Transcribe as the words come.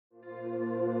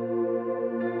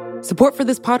Support for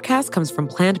this podcast comes from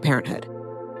Planned Parenthood.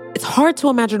 It's hard to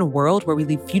imagine a world where we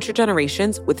leave future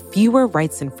generations with fewer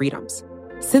rights and freedoms.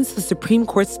 Since the Supreme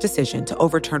Court's decision to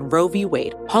overturn Roe v.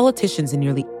 Wade, politicians in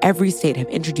nearly every state have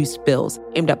introduced bills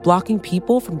aimed at blocking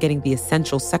people from getting the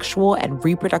essential sexual and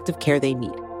reproductive care they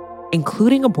need,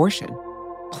 including abortion.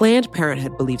 Planned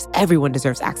Parenthood believes everyone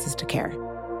deserves access to care.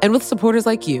 And with supporters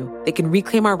like you, they can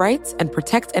reclaim our rights and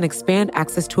protect and expand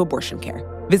access to abortion care.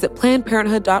 Visit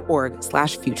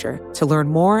PlannedParenthood.org/future to learn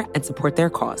more and support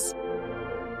their cause.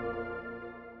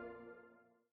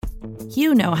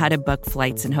 You know how to book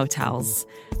flights and hotels.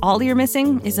 All you're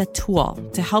missing is a tool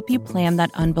to help you plan that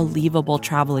unbelievable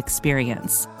travel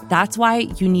experience. That's why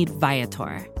you need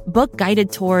Viator. Book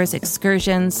guided tours,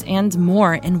 excursions, and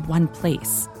more in one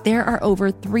place. There are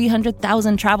over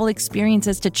 300,000 travel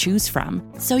experiences to choose from,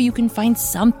 so you can find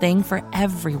something for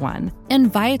everyone.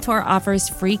 And Viator offers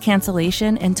free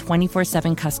cancellation and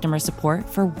 24/7 customer support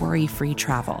for worry-free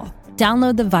travel.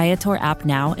 Download the Viator app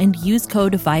now and use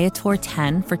code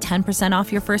Viator10 for 10%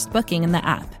 off your first booking in the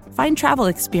app. Find travel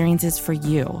experiences for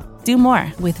you. Do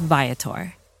more with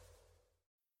Viator.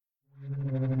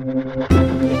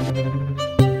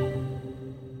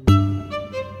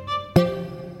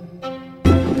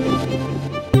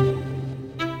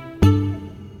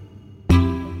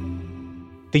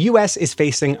 The U.S. is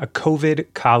facing a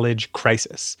COVID college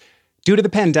crisis. Due to the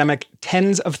pandemic,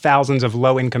 tens of thousands of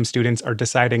low-income students are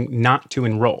deciding not to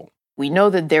enroll. We know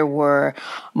that there were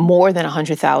more than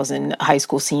 100,000 high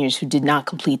school seniors who did not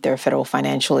complete their federal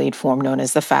financial aid form known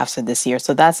as the FAFSA this year,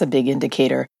 so that's a big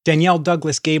indicator. Danielle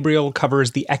Douglas-Gabriel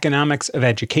covers the economics of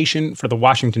education for The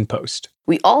Washington Post.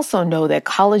 We also know that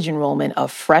college enrollment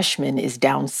of freshmen is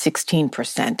down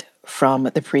 16% from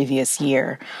the previous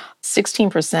year.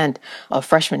 16% of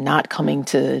freshmen not coming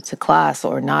to class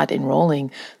or not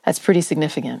enrolling, that's pretty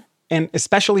significant. And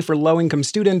especially for low-income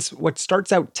students, what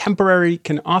starts out temporary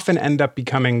can often end up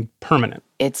becoming permanent.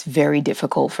 It's very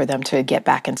difficult for them to get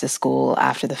back into school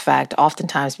after the fact,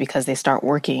 oftentimes because they start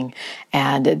working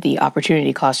and the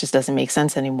opportunity cost just doesn't make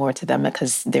sense anymore to them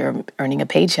because they're earning a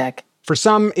paycheck. For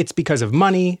some, it's because of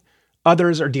money.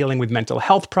 Others are dealing with mental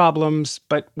health problems.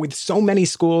 But with so many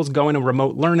schools going to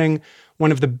remote learning,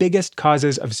 one of the biggest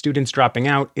causes of students dropping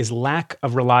out is lack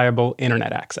of reliable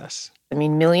internet access. I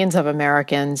mean, millions of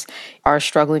Americans are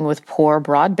struggling with poor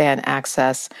broadband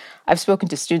access. I've spoken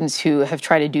to students who have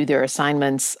tried to do their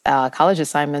assignments, college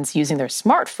assignments, using their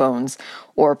smartphones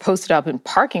or posted up in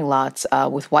parking lots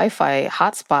with Wi-Fi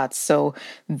hotspots. So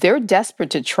they're desperate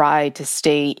to try to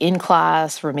stay in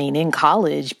class, remain in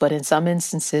college, but in some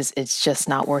instances, it's just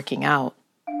not working out.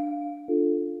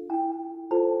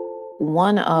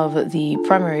 One of the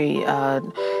primary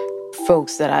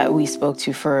folks that we spoke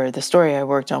to for the story I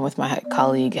worked on with my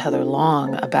colleague Heather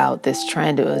Long about this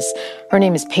trend, her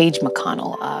name is Paige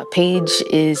McConnell. Paige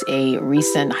is a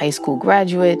recent high school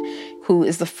graduate who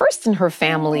is the first in her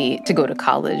family to go to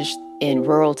college in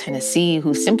rural Tennessee,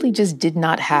 who simply just did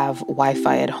not have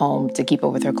Wi-Fi at home to keep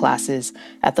up with her classes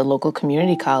at the local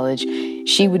community college.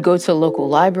 She would go to a local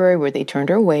library where they turned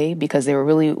her away because they were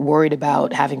really worried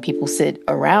about having people sit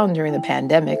around during the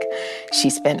pandemic.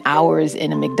 She spent hours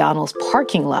in a McDonald's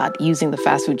parking lot using the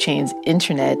fast food chain's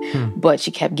internet, but she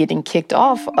kept getting kicked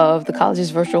off of the college's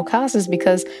virtual classes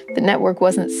because the network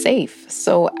wasn't safe.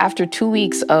 So after 2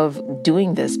 weeks of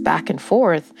doing this back and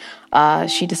forth,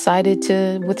 she decided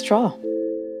to withdraw.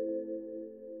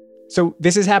 So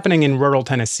this is happening in rural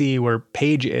Tennessee where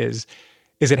Paige is.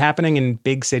 Is it happening in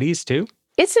big cities too?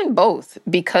 It's in both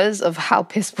because of how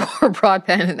piss poor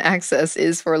broadband and access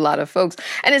is for a lot of folks.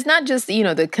 And it's not just, the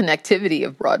connectivity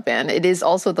of broadband. It is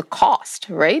also the cost,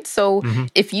 right? So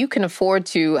if you can afford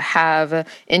to have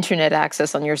internet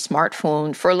access on your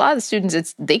smartphone, for a lot of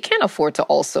students, they can't afford to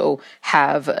also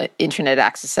have internet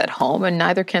access at home, and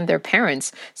neither can their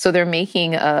parents. So they're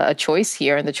making a choice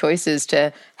here, and the choice is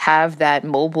to have that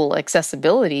mobile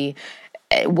accessibility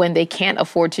when they can't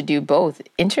afford to do both.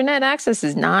 Internet access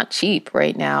is not cheap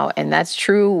right now, and that's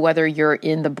true whether you're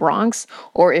in the Bronx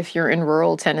or if you're in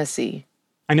rural Tennessee.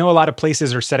 I know a lot of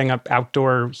places are setting up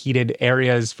outdoor heated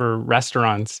areas for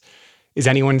restaurants. Is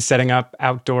anyone setting up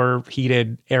outdoor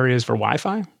heated areas for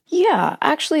Wi-Fi? Yeah,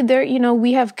 actually,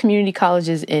 we have community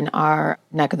colleges in our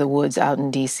neck of the woods out in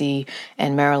D.C.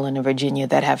 and Maryland and Virginia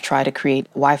that have tried to create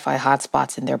Wi-Fi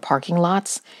hotspots in their parking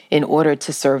lots in order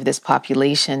to serve this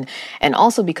population. And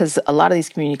also because a lot of these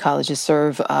community colleges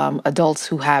serve adults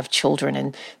who have children,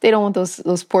 and they don't want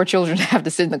those poor children to have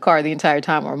to sit in the car the entire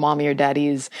time or mommy or daddy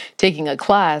is taking a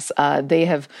class. They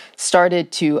have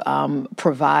started to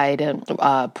provide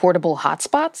portable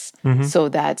hotspots so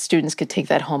that students could take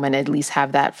that home and at least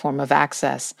have that form of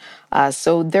access.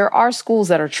 So there are schools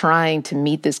that are trying to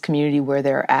meet this community where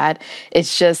they're at.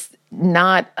 It's just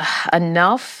not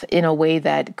enough in a way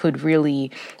that could really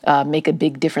make a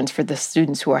big difference for the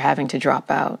students who are having to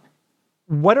drop out.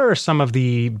 What are some of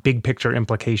the big picture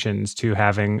implications to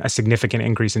having a significant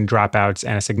increase in dropouts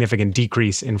and a significant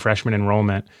decrease in freshman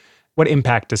enrollment? What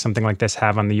impact does something like this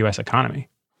have on the U.S. economy?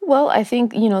 Well, I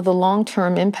think, the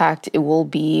long-term impact, it will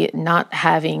be not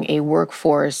having a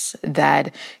workforce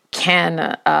that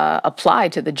can apply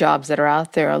to the jobs that are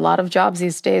out there. A lot of jobs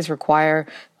these days require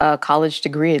a college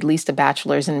degree, at least a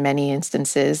bachelor's in many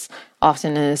instances,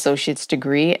 often an associate's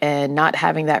degree, and not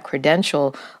having that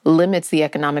credential limits the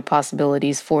economic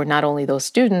possibilities for not only those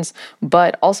students,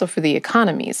 but also for the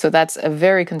economy. So that's a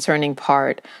very concerning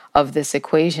part of this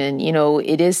equation.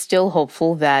 It is still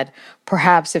hopeful that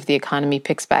perhaps if the economy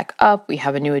picks back up, we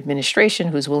have a new administration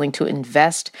who's willing to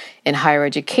invest in higher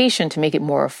education to make it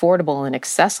more affordable and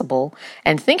accessible,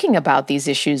 and thinking about these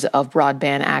issues of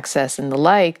broadband access and the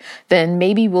like, then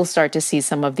maybe we'll start to see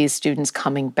some of these students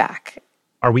coming back.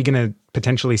 Are we going to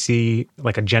potentially see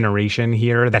like a generation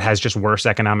here that has just worse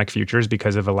economic futures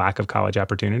because of a lack of college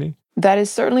opportunity? That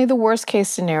is certainly the worst case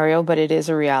scenario, but it is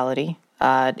a reality.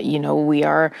 We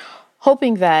are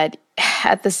hoping that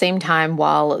at the same time,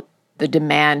 while the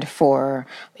demand for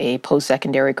a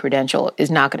post-secondary credential is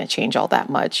not going to change all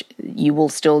that much, you will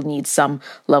still need some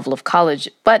level of college.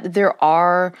 But there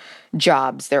are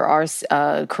jobs, there are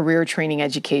career training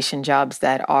education jobs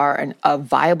that are a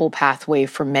viable pathway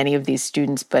for many of these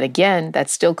students. But again,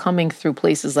 that's still coming through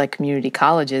places like community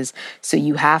colleges. So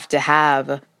you have to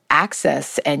have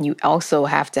access, and you also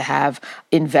have to have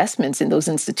investments in those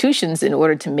institutions in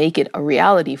order to make it a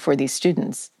reality for these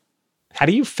students. How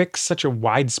do you fix such a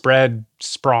widespread,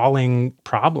 sprawling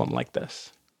problem like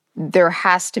this? There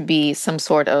has to be some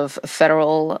sort of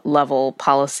federal level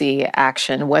policy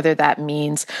action, whether that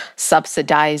means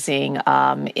subsidizing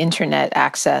internet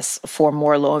access for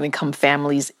more low-income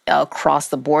families across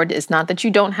the board. It's not that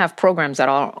you don't have programs that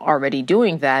are already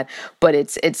doing that, but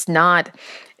it's not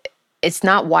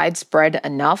widespread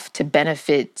enough to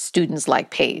benefit students like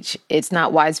Paige. It's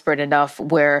not widespread enough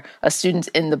where a student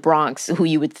in the Bronx, who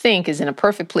you would think is in a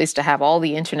perfect place to have all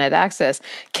the internet access,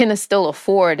 can still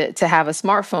afford to have a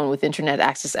smartphone with internet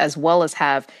access as well as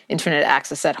have internet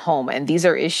access at home. And these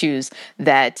are issues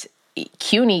that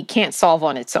CUNY can't solve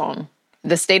on its own.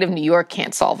 The state of New York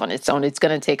can't solve on its own. It's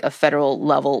going to take a federal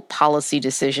level policy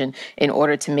decision in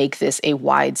order to make this a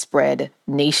widespread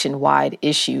nationwide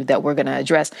issue that we're going to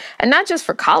address. And not just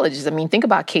for colleges. I mean, think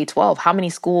about K-12. How many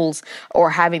schools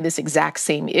are having this exact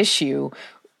same issue?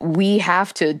 We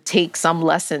have to take some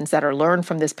lessons that are learned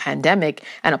from this pandemic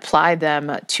and apply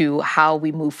them to how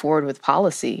we move forward with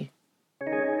policy.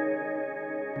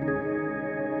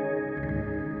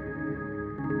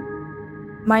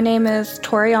 My name is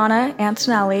Toriana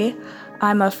Antonelli.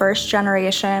 I'm a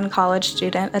first-generation college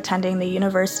student attending the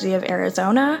University of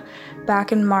Arizona.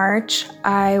 Back in March,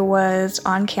 I was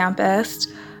on campus,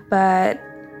 but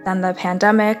then the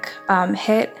pandemic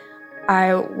hit.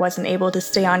 I wasn't able to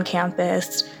stay on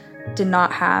campus, did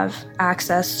not have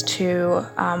access to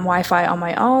Wi-Fi on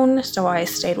my own, so I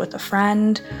stayed with a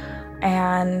friend.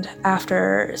 And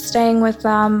after staying with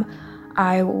them,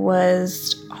 I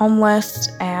was homeless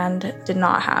and did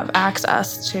not have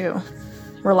access to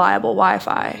reliable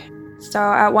Wi-Fi. So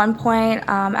at one point,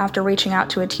 after reaching out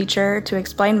to a teacher to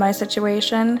explain my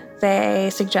situation, they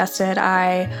suggested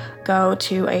I go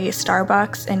to a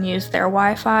Starbucks and use their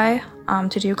Wi-Fi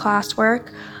to do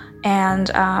classwork.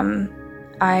 And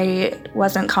I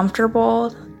wasn't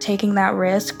comfortable taking that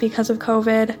risk because of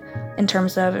COVID in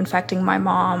terms of infecting my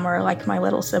mom or like my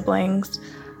little siblings.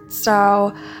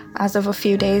 So as of a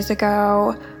few days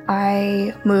ago,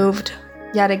 I moved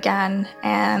yet again,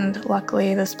 and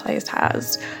luckily this place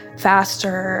has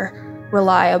faster,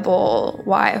 reliable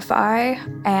Wi-Fi,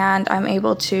 and I'm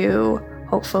able to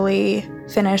hopefully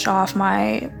finish off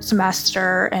my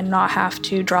semester and not have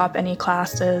to drop any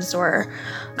classes or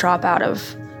drop out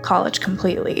of college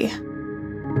completely.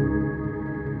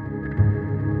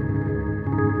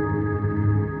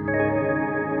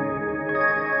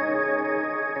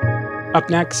 Up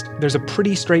next, there's a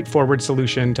pretty straightforward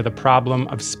solution to the problem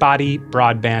of spotty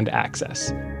broadband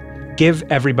access. Give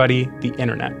everybody the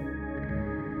internet.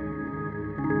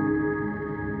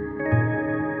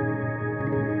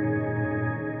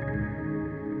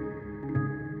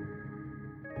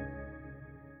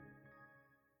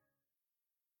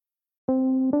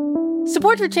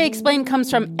 Support for Che Explained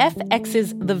comes from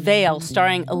FX's The Veil,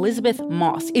 starring Elizabeth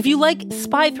Moss. If you like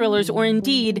spy thrillers or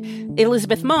indeed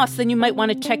Elizabeth Moss, then you might want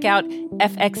to check out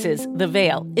FX's The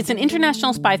Veil. It's an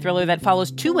international spy thriller that follows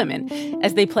two women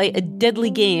as they play a deadly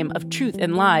game of truth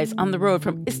and lies on the road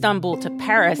from Istanbul to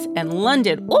Paris and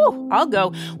London. Oh, I'll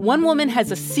go. One woman has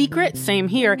a secret, same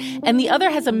here, and the other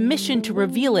has a mission to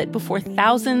reveal it before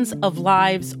thousands of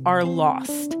lives are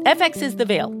lost. FX's The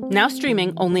Veil, now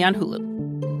streaming only on Hulu.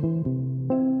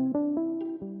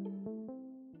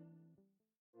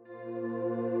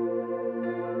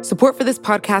 Support for this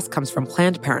podcast comes from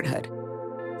Planned Parenthood.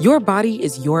 Your body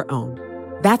is your own.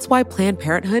 That's why Planned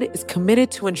Parenthood is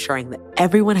committed to ensuring that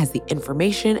everyone has the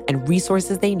information and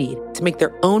resources they need to make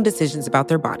their own decisions about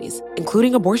their bodies,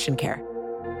 including abortion care.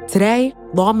 Today,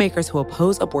 lawmakers who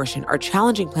oppose abortion are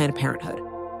challenging Planned Parenthood.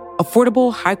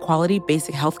 Affordable, high-quality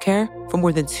basic health care for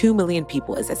more than 2 million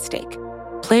people is at stake.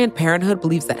 Planned Parenthood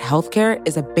believes that health care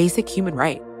is a basic human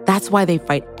right. That's why they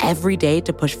fight every day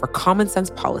to push for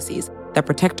common-sense policies that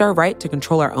protect our right to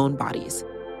control our own bodies.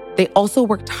 They also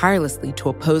work tirelessly to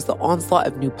oppose the onslaught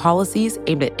of new policies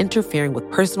aimed at interfering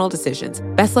with personal decisions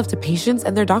best left to patients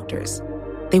and their doctors.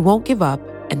 They won't give up,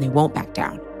 and they won't back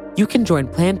down. You can join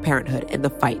Planned Parenthood in the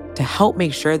fight to help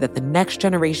make sure that the next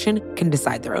generation can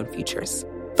decide their own futures.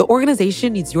 The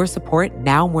organization needs your support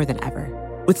now more than ever.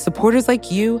 With supporters like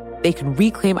you, they can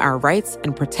reclaim our rights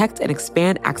and protect and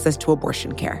expand access to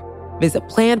abortion care. Visit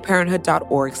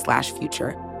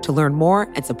PlannedParenthood.org/future to learn more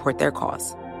and support their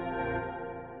cause.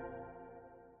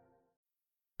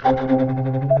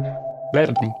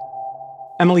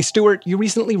 Emily Stewart, you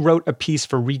recently wrote a piece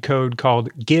for Recode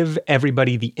called Give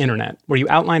Everybody the Internet, where you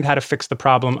outlined how to fix the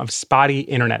problem of spotty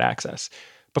internet access.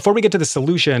 Before we get to the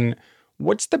solution,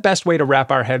 what's the best way to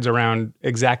wrap our heads around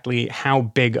exactly how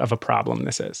big of a problem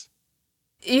this is?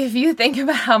 If you think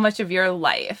about how much of your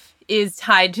life is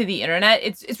tied to the internet,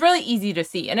 it's really easy to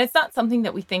see. And it's not something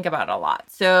that we think about a lot.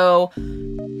 So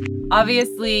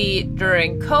obviously,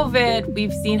 during COVID,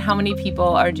 we've seen how many people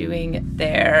are doing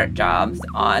their jobs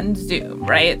on Zoom,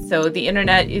 right? So the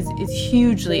internet is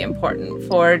hugely important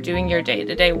for doing your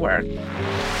day-to-day work.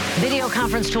 Video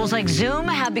conference tools like Zoom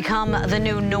have become the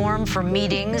new norm for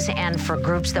meetings and for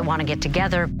groups that want to get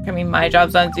together. I mean, my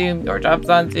job's on Zoom, your job's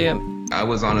on Zoom. I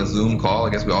was on a Zoom call. I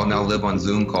guess we all now live on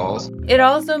Zoom calls. It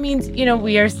also means,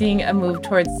 we are seeing a move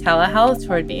towards telehealth,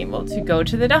 toward being able to go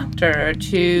to the doctor,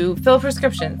 to fill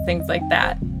prescriptions, things like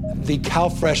that. The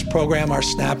CalFresh program, our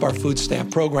SNAP, our food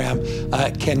stamp program,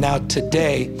 can now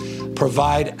today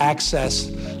provide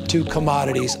access to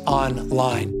commodities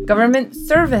online. Government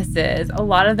services, a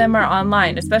lot of them are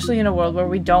online, especially in a world where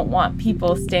we don't want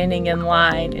people standing in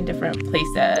line in different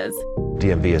places.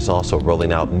 DMV is also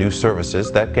rolling out new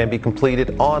services that can be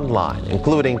completed online,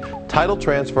 including title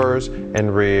transfers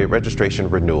and registration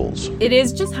renewals. It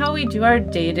is just how we do our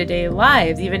day-to-day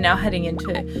lives, even now heading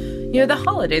into, the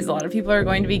holidays. A lot of people are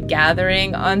going to be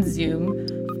gathering on Zoom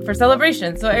for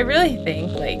celebrations. So I really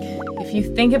think, if you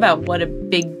think about what a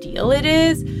big deal it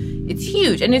is, it's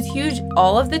huge. And it's huge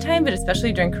all of the time, but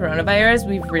especially during coronavirus,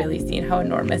 we've really seen how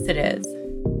enormous it is.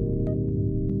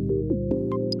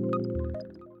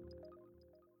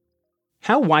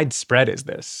 How widespread is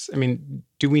this? I mean,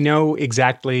 do we know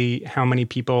exactly how many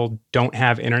people don't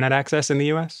have internet access in the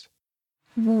U.S.?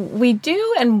 We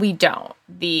do and we don't.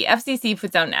 The FCC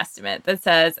puts out an estimate that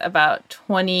says about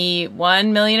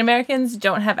 21 million Americans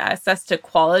don't have access to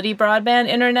quality broadband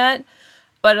internet.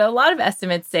 But a lot of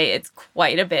estimates say it's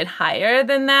quite a bit higher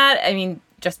than that. I mean,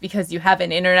 just because you have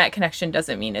an internet connection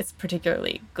doesn't mean it's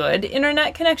particularly good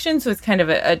internet connection. So it's kind of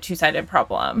a two-sided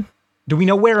problem. Do we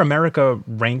know where America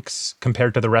ranks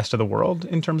compared to the rest of the world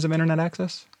in terms of internet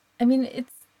access? I mean,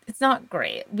 it's not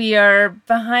great. We are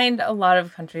behind a lot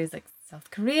of countries like South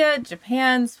Korea,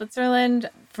 Japan, Switzerland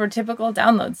for typical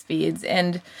download speeds.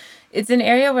 And it's an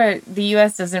area where the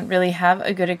U.S. doesn't really have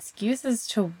a good excuse as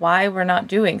to why we're not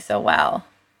doing so well.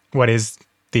 What is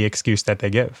the excuse that they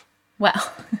give?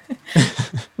 Well,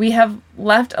 we have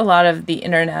left a lot of the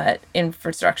internet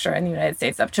infrastructure in the United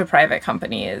States up to private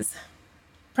companies.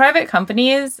 Private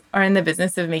companies are in the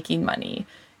business of making money.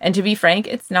 And to be frank,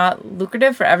 it's not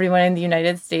lucrative for everyone in the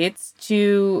United States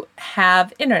to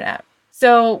have internet.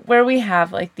 So where we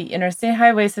have the interstate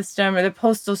highway system or the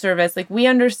postal service, we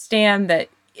understand that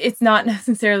it's not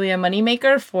necessarily a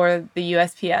moneymaker for the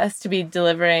USPS to be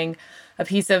delivering a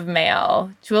piece of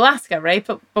mail to Alaska, right?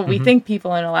 But we think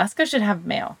people in Alaska should have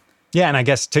mail. Yeah, and I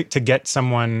guess to get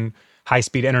someone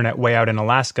high-speed internet way out in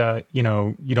Alaska, you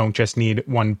don't just need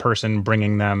one person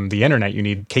bringing them the internet. You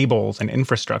need cables and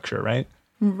infrastructure, right?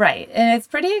 Right. And it's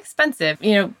pretty expensive.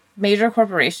 Major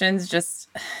corporations just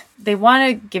they want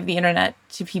to give the internet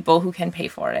to people who can pay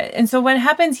for it. And so what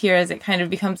happens here is it kind of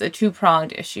becomes a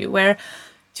two-pronged issue where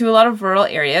to a lot of rural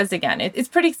areas, again, it's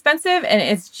pretty expensive and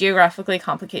it's geographically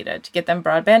complicated to get them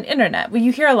broadband internet. Well,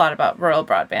 you hear a lot about rural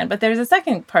broadband, but there's a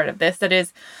second part of this that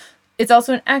is, it's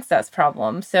also an access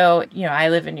problem. So, I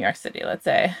live in New York City, let's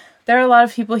say. There are a lot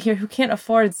of people here who can't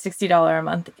afford $60 a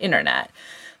month internet.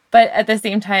 But at the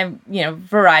same time,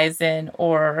 Verizon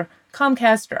or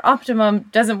Comcast or Optimum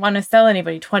doesn't want to sell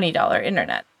anybody $20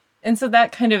 internet. And so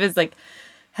that kind of is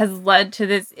has led to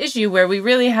this issue where we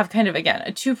really have kind of, again,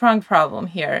 a two-pronged problem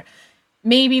here.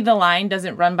 Maybe the line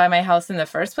doesn't run by my house in the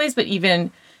first place, but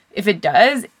even if it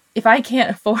does, if I can't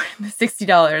afford the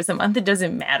 $60 a month, it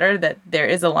doesn't matter that there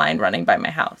is a line running by my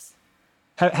house.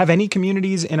 Have any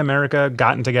communities in America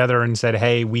gotten together and said,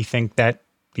 hey, we think that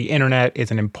the internet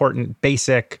is an important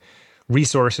basic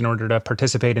resource in order to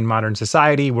participate in modern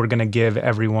society. We're going to give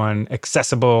everyone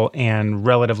accessible and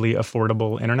relatively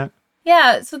affordable internet?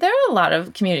 Yeah, so there are a lot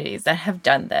of communities that have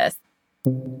done this.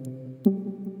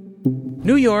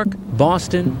 New York,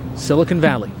 Boston, Silicon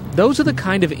Valley. Those are the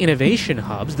kind of innovation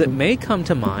hubs that may come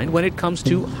to mind when it comes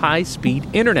to high-speed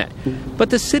internet. But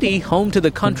the city, home to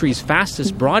the country's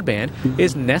fastest broadband,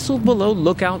 is nestled below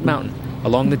Lookout Mountain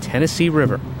along the Tennessee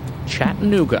River,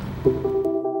 Chattanooga.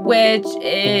 Which,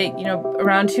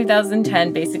 around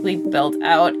 2010 basically built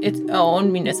out its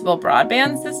own municipal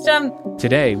broadband system.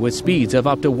 Today, with speeds of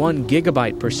up to 1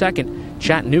 gigabyte per second,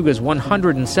 Chattanooga's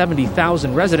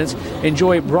 170,000 residents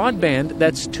enjoy broadband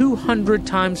that's 200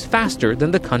 times faster than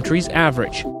the country's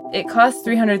average. It cost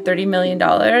 $330 million,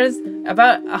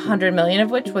 about $100 million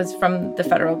of which was from the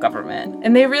federal government.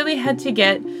 And they really had to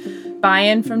get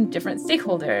buy-in from different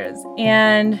stakeholders.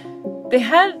 And they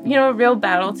had, a real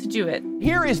battle to do it.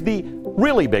 Here is the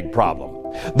really big problem.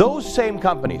 Those same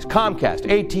companies, Comcast,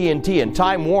 AT&T, and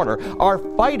Time Warner, are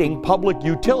fighting public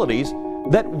utilities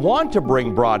that want to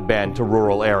bring broadband to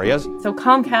rural areas. So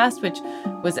Comcast, which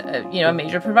was a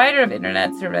major provider of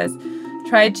internet service,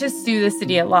 tried to sue the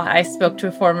city a lot. I spoke to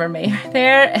a former mayor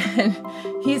there, and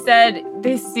he said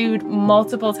they sued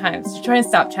multiple times to try and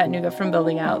stop Chattanooga from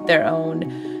building out their own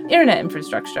internet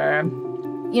infrastructure.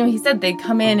 He said they'd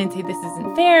come in and say, this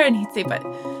isn't fair. And he'd say, but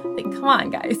come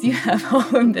on, guys, you have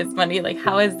all of this money.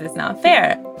 How is this not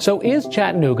fair? So is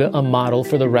Chattanooga a model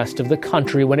for the rest of the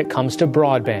country when it comes to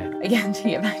broadband? Again, to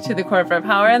get back to the corporate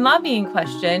power and lobbying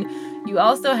question, you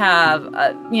also have,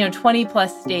 20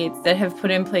 plus states that have put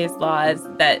in place laws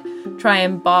that try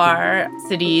and bar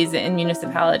cities and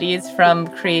municipalities from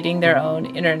creating their own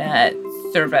internet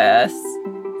service.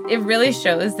 It really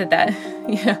shows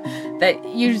that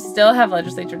you still have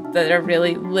legislatures that are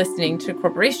really listening to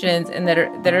corporations and that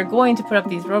are going to put up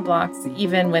these roadblocks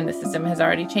even when the system has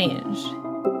already changed.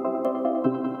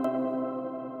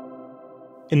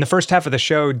 In the first half of the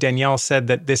show, Danielle said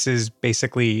that this is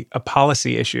basically a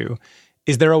policy issue.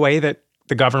 Is there a way that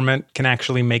the government can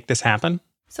actually make this happen?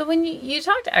 So when you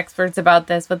talk to experts about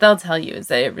this, what they'll tell you is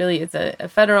that it really is a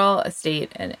federal, a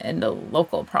state, and a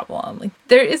local problem.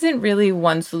 There isn't really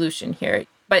one solution here.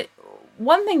 But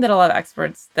one thing that a lot of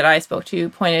experts that I spoke to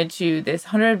pointed to this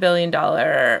 $100 billion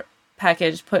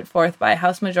package put forth by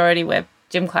House Majority Whip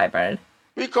Jim Clyburn.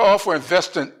 We call for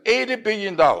investing $80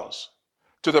 billion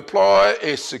to deploy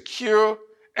a secure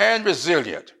and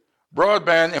resilient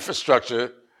broadband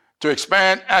infrastructure to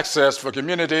expand access for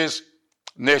communities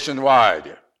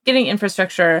nationwide. Getting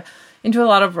infrastructure into a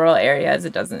lot of rural areas,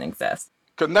 it doesn't exist.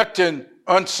 Connecting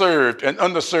unserved and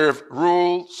underserved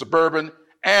rural, suburban,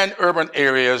 and urban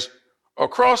areas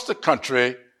across the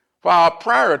country while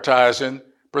prioritizing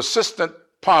persistent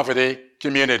poverty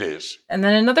communities. And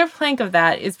then another plank of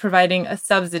that is providing a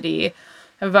subsidy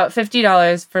of about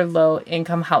 $50 for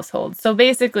low-income households. So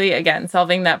basically, again,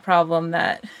 solving that problem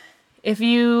that if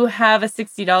you have a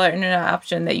 $60 internet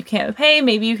option that you can't pay,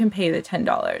 maybe you can pay the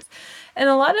 $10. And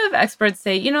a lot of experts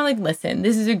say, listen,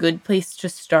 this is a good place to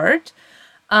start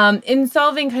in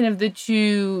solving kind of the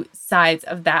two sides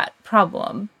of that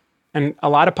problem. And a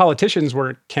lot of politicians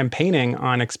were campaigning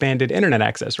on expanded internet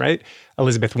access, right?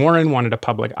 Elizabeth Warren wanted a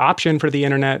public option for the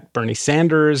internet. Bernie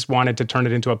Sanders wanted to turn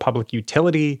it into a public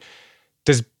utility.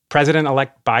 Does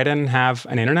President-elect Biden have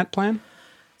an internet plan?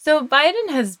 So Biden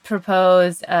has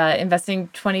proposed investing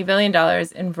 $20 billion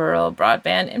in rural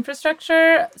broadband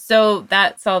infrastructure. So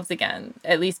that solves, again,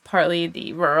 at least partly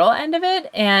the rural end of it.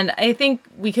 And I think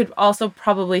we could also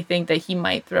probably think that he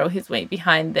might throw his weight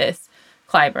behind this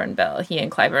Clyburn bill. He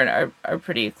and Clyburn are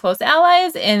pretty close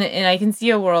allies. And I can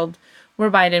see a world where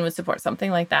Biden would support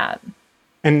something like that.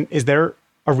 And is there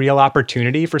a real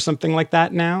opportunity for something like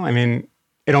that now? I mean,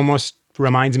 it almost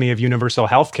reminds me of universal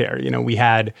health care. We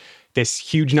had this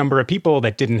huge number of people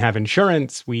that didn't have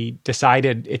insurance. We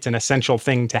decided it's an essential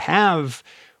thing to have.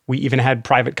 We even had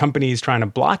private companies trying to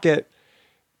block it.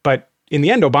 But in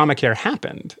the end, Obamacare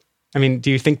happened. I mean,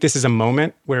 do you think this is a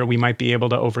moment where we might be able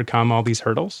to overcome all these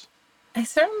hurdles? I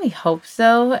certainly hope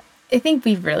so. I think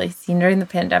we've really seen during the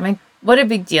pandemic what a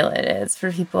big deal it is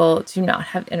for people to not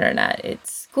have internet.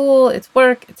 It's school, it's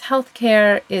work, it's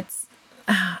healthcare, it's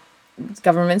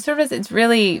government service. It's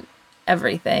really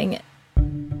everything.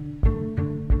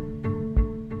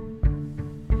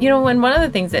 You know, one of the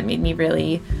things that made me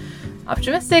really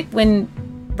optimistic when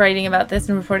writing about this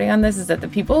and reporting on this is that the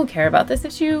people who care about this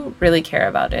issue really care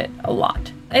about it a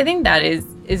lot. I think that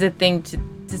is a thing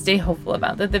to stay hopeful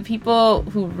about, that the people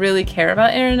who really care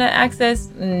about internet access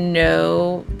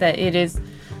know that it is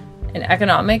an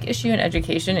economic issue, an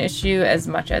education issue, as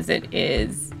much as it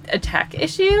is a tech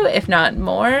issue, if not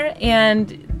more, and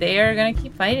they are going to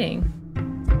keep fighting.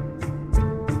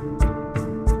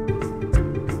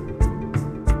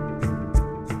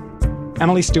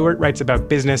 Emily Stewart writes about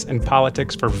business and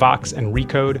politics for Vox and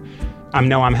Recode. I'm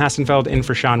Noam Hassenfeld in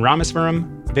for Sean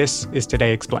Rameswaram. This is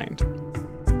Today Explained.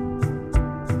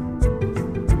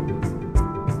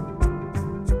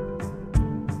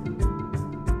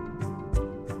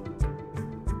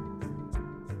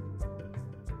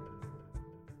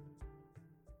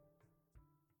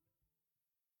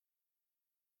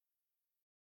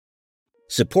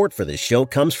 Support for this show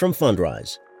comes from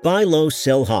Fundrise. Buy low,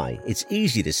 sell high. It's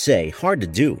easy to say, hard to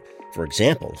do. For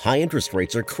example, high interest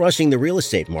rates are crushing the real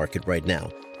estate market right now.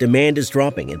 Demand is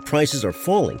dropping and prices are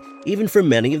falling, even for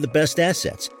many of the best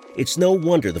assets. It's no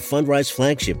wonder the Fundrise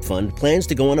Flagship Fund plans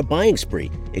to go on a buying spree,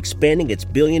 expanding its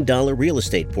billion-dollar real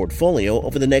estate portfolio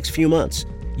over the next few months.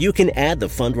 You can add the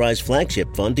Fundrise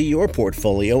Flagship Fund to your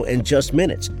portfolio in just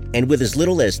minutes, and with as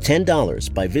little as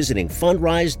 $10 by visiting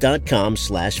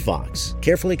fundrise.com/Fox.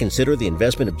 Carefully consider the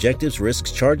investment objectives,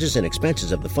 risks, charges, and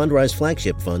expenses of the Fundrise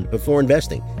Flagship Fund before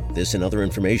investing. This and other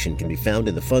information can be found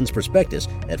in the fund's prospectus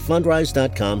at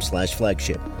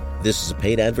fundrise.com/flagship. This is a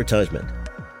paid advertisement.